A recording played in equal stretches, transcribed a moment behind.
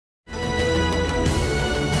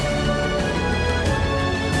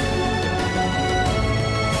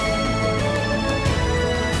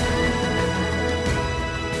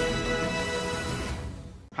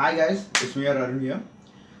Hi guys, it's me Arun here.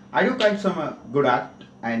 I do quite some good art,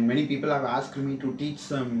 and many people have asked me to teach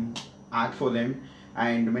some art for them,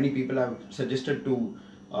 and many people have suggested to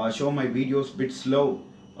show my videos bit slow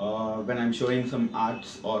when I'm showing some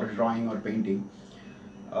arts or drawing or painting.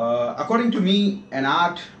 According to me, an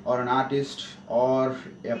art or an artist or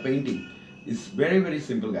a painting is very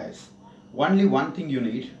simple, guys. Only one thing you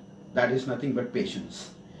need, that is nothing but patience.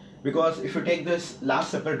 Because if you take this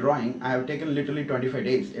Last Supper drawing, I have taken literally 25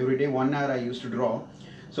 days. Every day 1 hour I used to draw.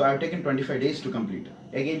 So I have taken 25 days to complete.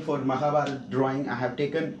 Again, for Mahabharata drawing, I have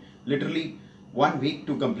taken literally 1 week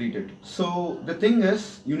to complete it. So the thing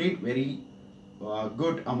is, you need very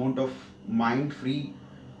good amount of mind free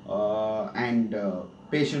and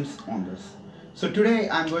patience on this. So today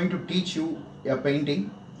I'm going to teach you a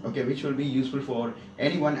painting, okay, which will be useful for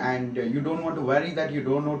anyone, and you don't want to worry that you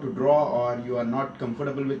don't know to draw or you are not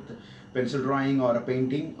comfortable with pencil drawing or a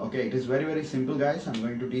painting. Okay, it is very simple, guys. I'm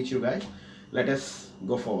going to teach you guys. Let us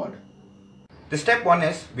go forward. The step one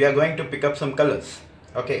is we are going to pick up some colors.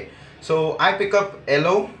 Okay, so I pick up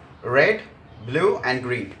yellow, red, blue and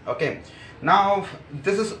green. Okay, now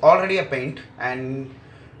this is already a paint and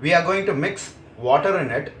we are going to mix water in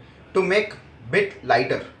it to make bit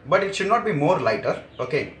lighter, but it should not be more lighter.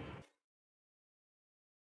 Okay,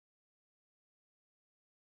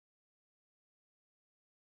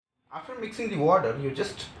 after mixing the water, you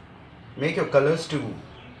just make your colors to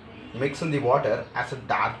mix in the water as a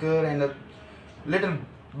darker and a little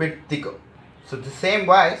bit thicker. So the same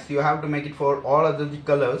wise you have to make it for all other the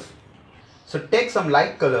colors. So take some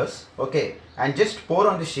light colors, okay, and just pour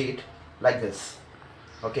on the sheet like this.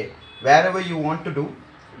 Okay, wherever you want to do,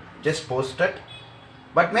 just post it,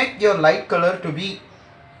 but make your light color to be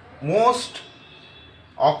most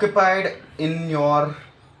occupied in your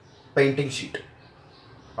painting sheet.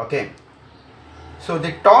 Okay, so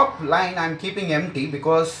the top line I'm keeping empty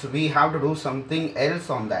because we have to do something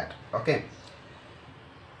else on that. Okay,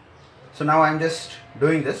 so now I'm just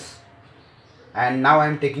doing this, and now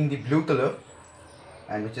I'm taking the blue color,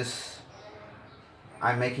 and which is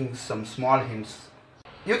I'm making some small hints.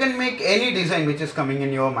 You can make any design which is coming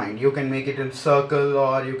in your mind. You can make it in circle,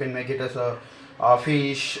 or you can make it as a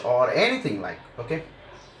fish or anything like. Okay,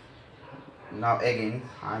 now again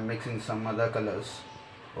I'm mixing some other colors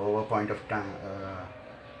over point of time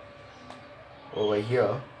over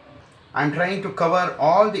here. I'm trying to cover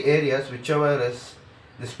all the areas whichever is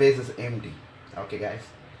the space is empty. Okay guys,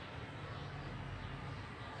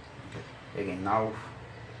 okay. Again now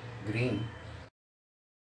green.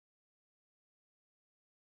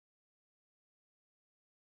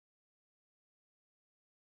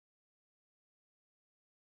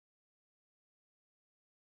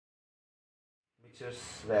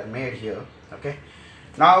 Mixtures were made here. Okay,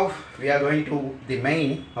 now we are going to the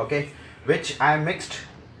main, okay, which I mixed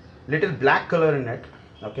little black color in it.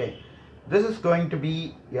 Okay, this is going to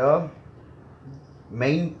be a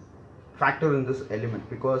main factor in this element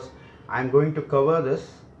because I'm going to cover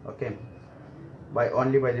this, okay, by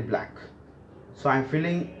only by the black. So I'm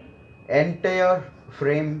filling entire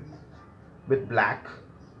frame with black.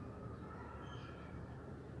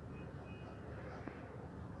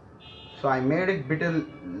 So I made it bit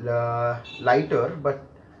lighter, but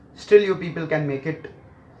still you people can make it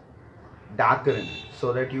darker in it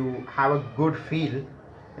so that you have a good feel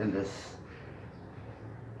in this.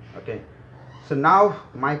 Okay, so now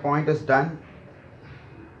my point is done.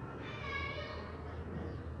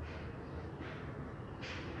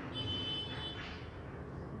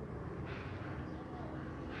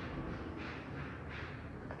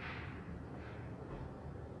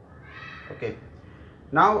 Okay,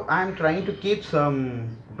 now I am trying to keep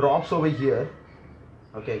some drops over here,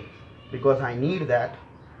 okay, because I need that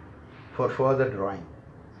for further drawing.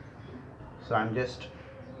 So I'm just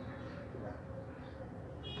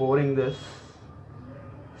pouring this.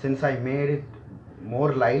 Since I made it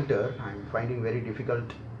more lighter, I'm finding very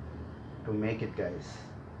difficult to make it, guys.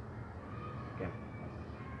 Okay,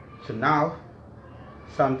 so now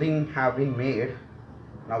something have been made.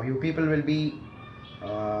 Now you people will be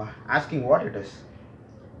asking what it is.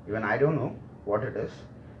 Even I don't know what it is.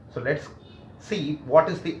 So let's see what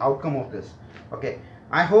is the outcome of this. Okay,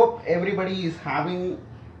 I hope everybody is having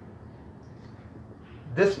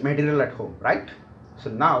this material at home, right? So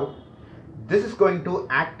now this is going to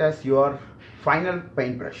act as your final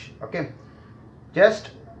paintbrush. Okay, just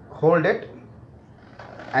hold it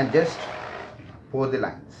and just pour the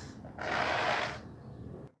lines.